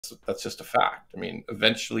that's just a fact. I mean,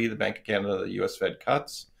 eventually the Bank of Canada, the US Fed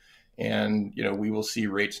cuts, and we will see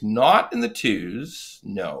rates not in the twos.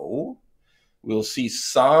 No, we'll see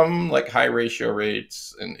some like high ratio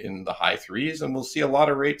rates in the high threes, and we'll see a lot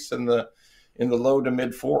of rates in the low to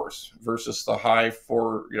mid fours versus the high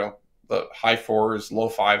four, the high fours, low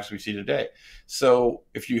fives we see today. So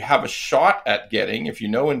if you have a shot at getting, if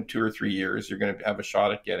in 2 or 3 years, you're going to have a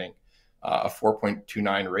shot at getting a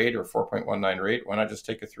 4.29 rate or 4.19 rate, why not just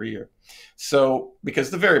take a 3-year? So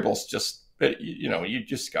because the variables just, you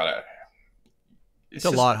just gotta. It's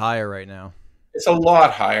a lot higher right now. It's a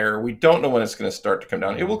lot higher. We don't know when it's going to start to come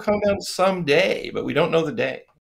down. It will come down someday, but we don't know the day.